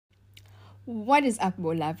What is up,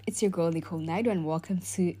 BoLove? It's your girl Nicole and welcome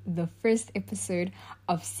to the first episode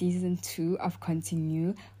of season 2 of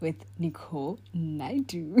Continue with Nicole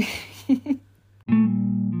Naidu.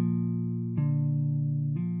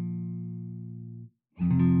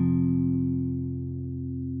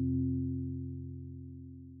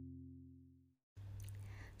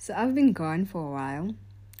 So I've been gone for a while.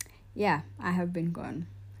 Yeah, I have been gone.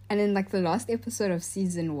 And in the last episode of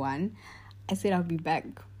season 1, I said I'll be back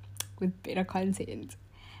with better content.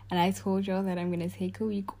 And I told y'all that I'm going to take a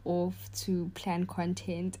week off to plan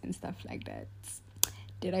content and stuff like that.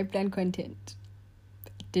 Did I plan content?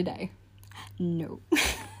 Did I? No.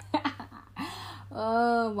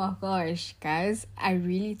 Oh my gosh, guys. I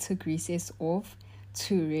really took recess off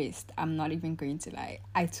to rest. I'm not even going to lie.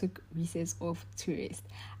 I took recess off to rest.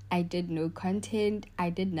 I did no content. I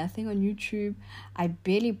did nothing on YouTube. I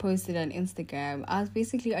barely posted on Instagram. I was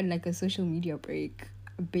basically on a social media break,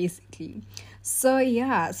 basically. So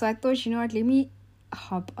yeah, so I thought, you know what, let me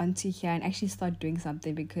hop onto here and actually start doing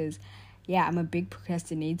something because yeah, I'm a big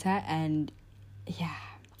procrastinator and yeah,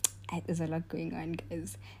 there's a lot going on,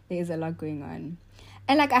 guys. There's a lot going on.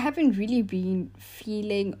 And I haven't really been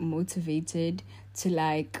feeling motivated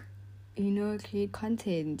to create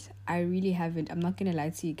content. I really haven't. I'm not gonna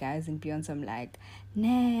lie to you guys and be on some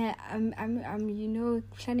nah, I'm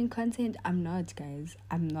planning content. I'm not, guys.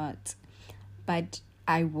 I'm not. But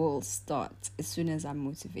I will start as soon as I'm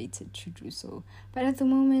motivated to do so. But at the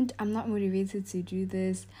moment, I'm not motivated to do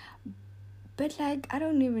this. But I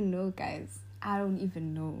don't even know, guys. I don't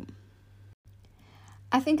even know.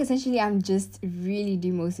 I think essentially I'm just really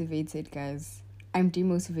demotivated, guys. I'm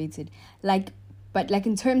demotivated. But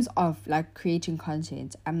in terms of creating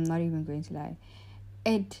content, I'm not even going to lie.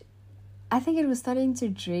 I think it was starting to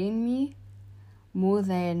drain me more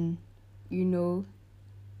than,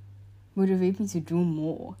 motivate me to do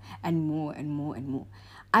more and more and more and more.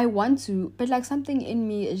 I want to, but something in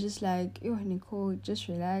me is just yo, Nicole, just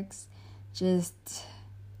relax. Just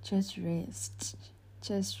rest.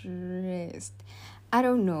 Just rest. I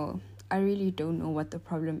don't know. I really don't know what the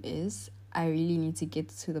problem is. I really need to get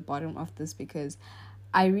to the bottom of this because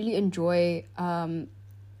I really enjoy,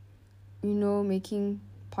 making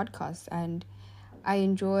podcasts and I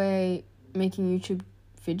enjoy making YouTube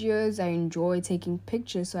videos. I enjoy taking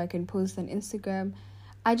pictures so I can post on Instagram.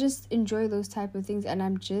 I just enjoy those type of things and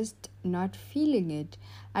I'm just not feeling it.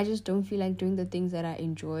 I just don't feel like doing the things that I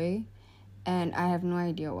enjoy and I have no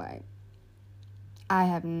idea why.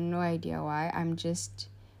 I'm just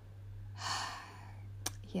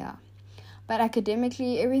yeah. But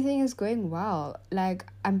academically, everything is going well.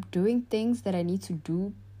 I'm doing things that I need to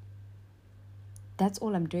do. That's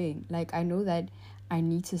all I'm doing. I know that I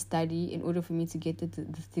need to study in order for me to get the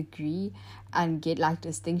degree and get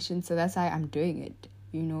distinction. So that's why I'm doing it,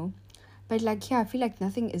 But yeah, I feel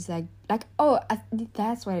nothing is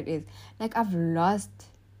that's what it is. I've lost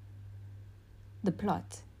the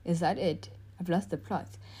plot. Is that it? I've lost the plot.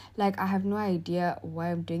 I have no idea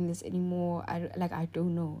why I'm doing this anymore. I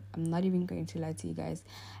don't know. I'm not even going to lie to you guys.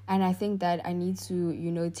 And I think that I need to,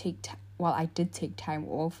 I did take time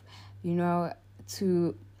off,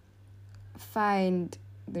 to find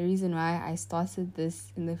the reason why I started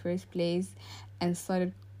this in the first place and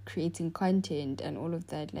started creating content and all of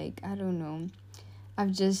that. I don't know.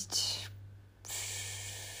 I've just,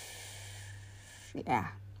 yeah.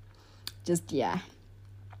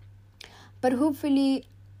 But hopefully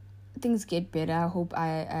things get better. I hope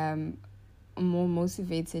I am more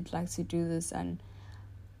motivated to do this and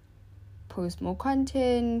post more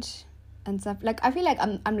content and stuff. I feel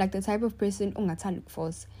I'm the type of person ungathanda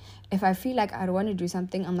force. If I feel I don't want to do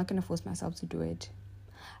something, I'm not going to force myself to do it.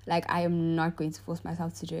 I am not going to force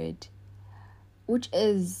myself to do it. Which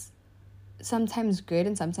is sometimes good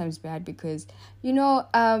and sometimes bad because,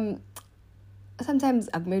 sometimes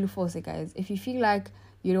I'm going to force it, guys. If you feel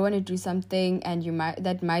you don't want to do something and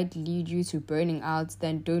that might lead you to burning out,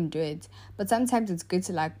 then don't do it. But sometimes it's good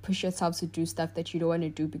to push yourself to do stuff that you don't want to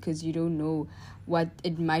do because you don't know what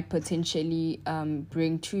it might potentially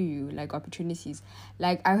bring to you, opportunities.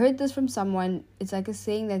 I heard this from someone. It's a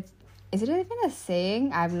saying that, is it even a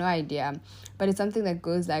saying? I have no idea. But it's something that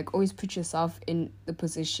goes always put yourself in the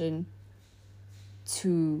position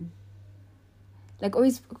to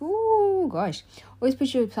always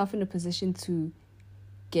put yourself in a position to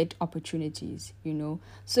get opportunities,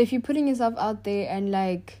 So if you're putting yourself out there and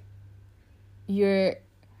you're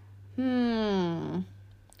I'm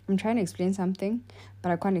trying to explain something, but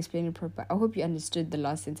I can't explain it properly. I hope you understood the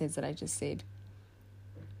last sentence that I just said.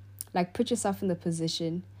 Put yourself in the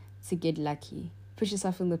position to get lucky. Put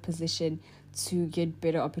yourself in the position to get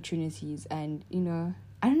better opportunities and,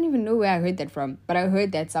 I don't even know where I heard that from, but I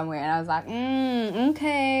heard that somewhere, and I was like,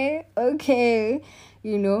 okay,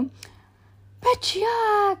 you know. But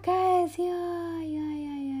yeah, guys, yeah.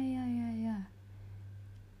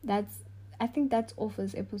 I think that's all for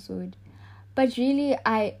this episode. But really,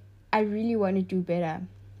 I really want to do better.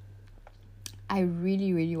 I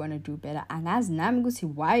really, really want to do better. And as I'm going to see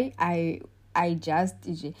why I just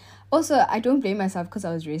also, I don't blame myself because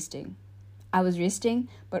I was resting,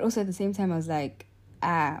 but also at the same time I was like,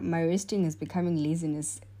 my resting is becoming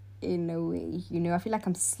laziness in a way, you know. I feel like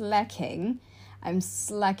I'm slacking, and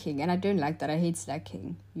I don't like that. I hate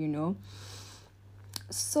slacking, you know.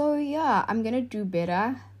 So yeah, I'm gonna do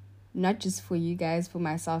better, not just for you guys, for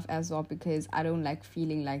myself as well, because I don't like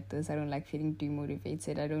feeling like this. I don't like feeling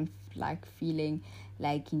demotivated. I don't like feeling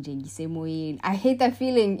like I hate that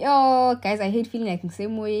feeling. Yo, guys, I hate feeling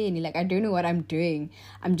like I don't know what I'm doing.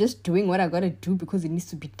 I'm just doing what I gotta do because it needs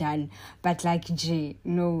to be done. But like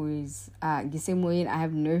no worries. I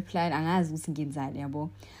have no plan.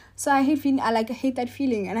 So I hate that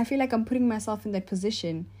feeling, and I feel like I'm putting myself in that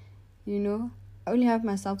position, you know. I only have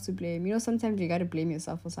myself to blame. You know, sometimes you gotta blame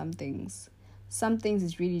yourself for some things. Some things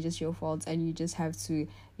is really just your fault, and you just have to,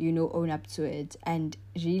 you know, own up to it. And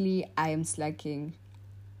really, I am slacking,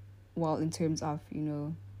 well, in terms of, you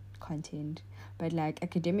know, content. But like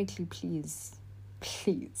academically, please.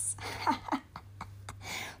 Please.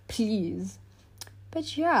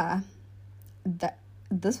 But yeah,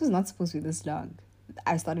 this was not supposed to be this long.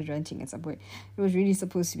 I started ranting at some point. It was really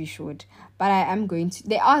supposed to be short, but I am going to.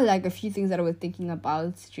 There are like a few things that I was thinking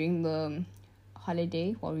about during the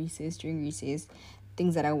holiday, during recess,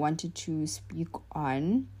 things that I wanted to speak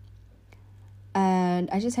on, and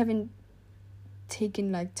I just haven't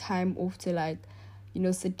taken like time off to like, you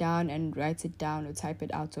know, sit down and write it down or type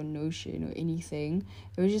it out on Notion or anything.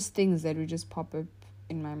 It was just things that would just pop up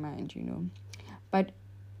in my mind, you know. But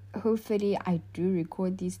hopefully I do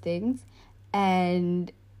record these things,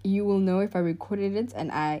 and you will know if I recorded it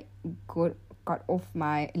and I got off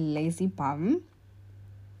my lazy bum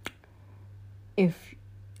if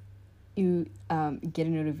you get a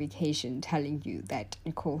notification telling you that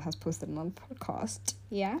Nicole has posted another podcast.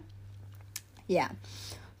 Yeah.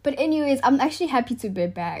 But anyways, I'm actually happy to be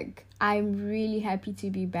back. I'm really happy to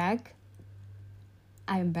be back.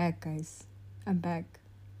 I'm back, guys. I'm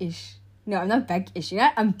back-ish. No, I'm not back-ish.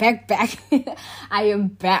 Yeah, I'm back. I am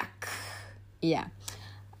back. Yeah,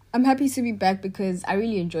 I'm happy to be back because I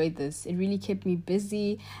really enjoyed this. It really kept me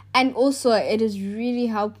busy, and also it has really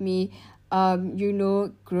helped me you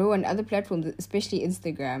know, grow on other platforms, especially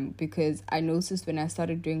Instagram, because I noticed when I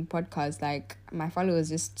started doing podcasts, like my followers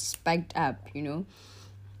just spiked up, you know.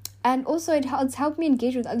 And also it's helped me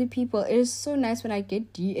engage with other people. It is so nice when I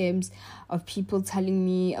get DMs of people telling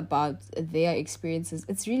me about their experiences.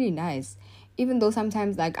 It's really nice, even though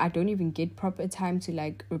sometimes like I don't even get proper time to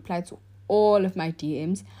like reply to all of my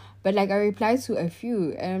DMs, but like I reply to a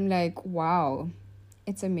few, and I'm like, wow,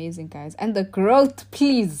 it's amazing, guys. And the growth,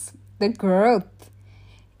 please, the growth.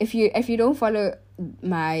 If you don't follow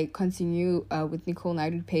my Continue with Nicole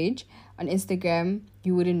Naidu page on Instagram,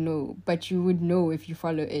 you wouldn't know, but you would know if you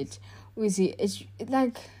follow it. It's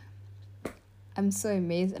like, I'm so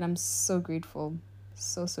amazed and I'm so grateful.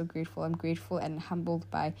 So grateful. I'm grateful and humbled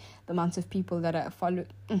by the amount of people that are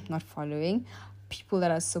people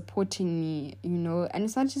that are supporting me, you know. And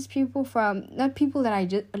it's not just not people that I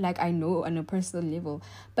just like I know on a personal level,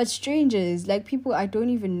 but strangers, like people I don't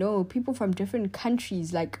even know, people from different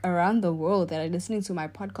countries, like around the world, that are listening to my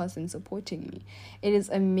podcast and supporting me. It is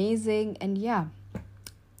amazing. And yeah,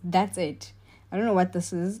 that's it. I don't know what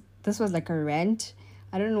this is. This was like a rant.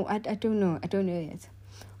 I don't know. I don't know yet.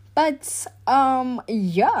 But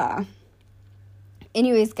yeah.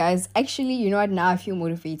 Anyways, guys, actually, you know what? Now I feel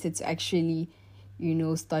motivated to actually, you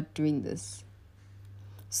know, start doing this.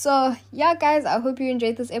 So yeah, guys, I hope you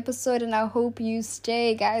enjoyed this episode, and I hope you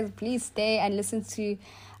stay, guys. Please stay and listen to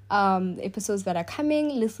the episodes that are coming.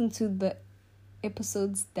 Listen to the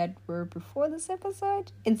episodes that were before this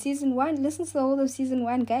episode in season 1. Listen to the whole of season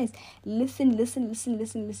 1, guys. Listen,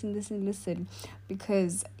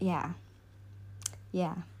 because yeah,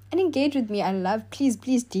 and engage with me. I love, please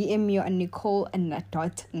DM me on Nicole and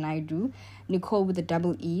Naidu, Nicole with a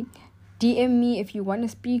double E. DM me if you want to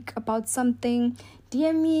speak about something.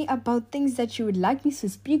 DM me about things that you would like me to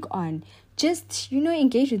speak on. Just, you know,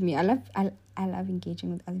 engage with me. I love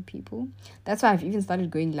engaging with other people. That's why I've even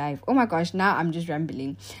started going live. Oh my gosh, now I'm just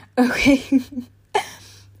rambling. Okay.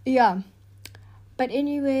 Yeah. But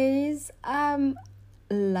anyways,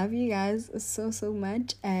 love you guys so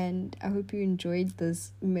much, and I hope you enjoyed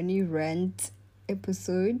this mini rant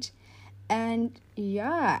episode. And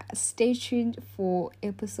yeah, stay tuned for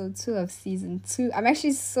episode 2 of season 2. I'm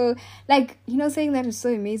actually so, like, saying that is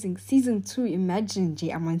so amazing. Season 2, imagine,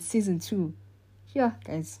 Jay, I'm on season 2. Yeah,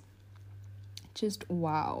 guys. Just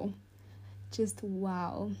wow. Just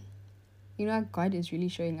wow. God is really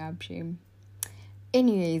showing up, shame.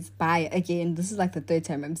 Anyways, bye again. This is like the third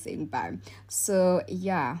time I'm saying bye. So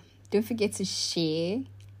yeah, don't forget to share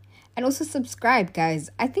and also subscribe, guys.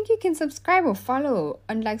 I think you can subscribe or follow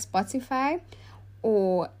on like Spotify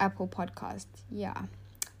or Apple Podcast. Yeah,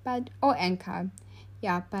 or Anchor.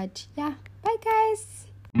 Yeah, but yeah, bye, guys.